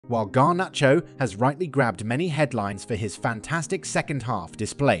while Garnacho has rightly grabbed many headlines for his fantastic second-half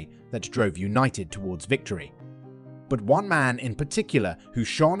display that drove United towards victory. But one man in particular who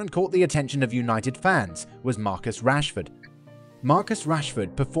shone and caught the attention of United fans was Marcus Rashford. Marcus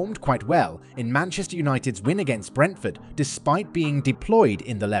Rashford performed quite well in Manchester United's win against Brentford despite being deployed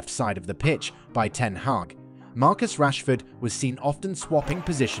in the left side of the pitch by Ten Hag. Marcus Rashford was seen often swapping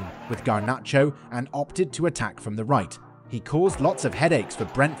position with Garnacho and opted to attack from the right. He caused lots of headaches for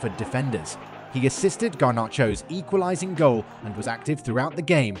Brentford defenders. He assisted Garnacho's equalising goal and was active throughout the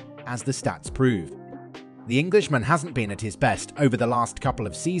game, as the stats prove. The Englishman hasn't been at his best over the last couple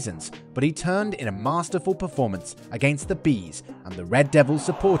of seasons, but he turned in a masterful performance against the Bees, and the Red Devils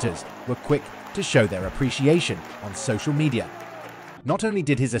supporters were quick to show their appreciation on social media. Not only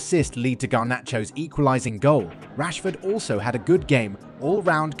did his assist lead to Garnacho's equalising goal, Rashford also had a good game all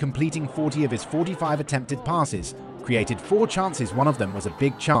round, completing 40 of his 45 attempted passes, created 4 chances, one of them was a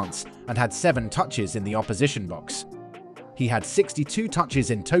big chance, and had 7 touches in the opposition box. He had 62 touches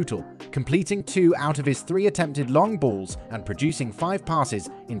in total, completing 2 out of his 3 attempted long balls and producing 5 passes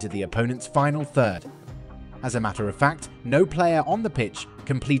into the opponent's final third. As a matter of fact, no player on the pitch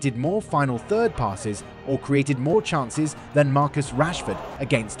completed more final third passes or created more chances than Marcus Rashford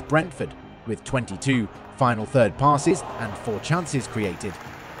against Brentford, with 22 final third passes and 4 chances created.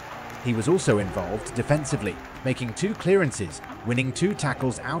 He was also involved defensively, making 2 clearances, winning 2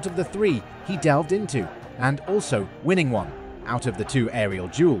 tackles out of the 3 he delved into, and also winning 1 out of the 2 aerial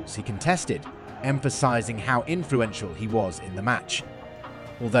duels he contested, emphasizing how influential he was in the match.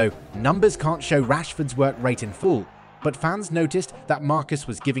 Although numbers can't show Rashford's work rate in full, but fans noticed that Marcus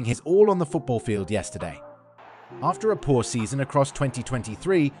was giving his all on the football field yesterday. After a poor season across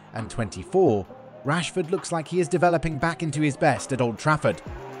 2023 and 24, Rashford looks like he is developing back into his best at Old Trafford.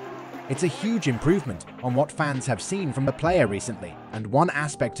 It's a huge improvement on what fans have seen from the player recently, and one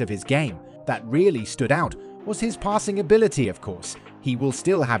aspect of his game that really stood out was his passing ability. Of course, he will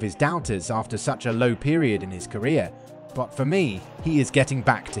still have his doubters after such a low period in his career, but for me, he is getting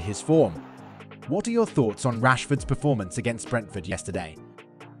back to his form. What are your thoughts on Rashford's performance against Brentford yesterday?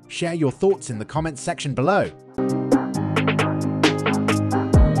 Share your thoughts in the comments section below.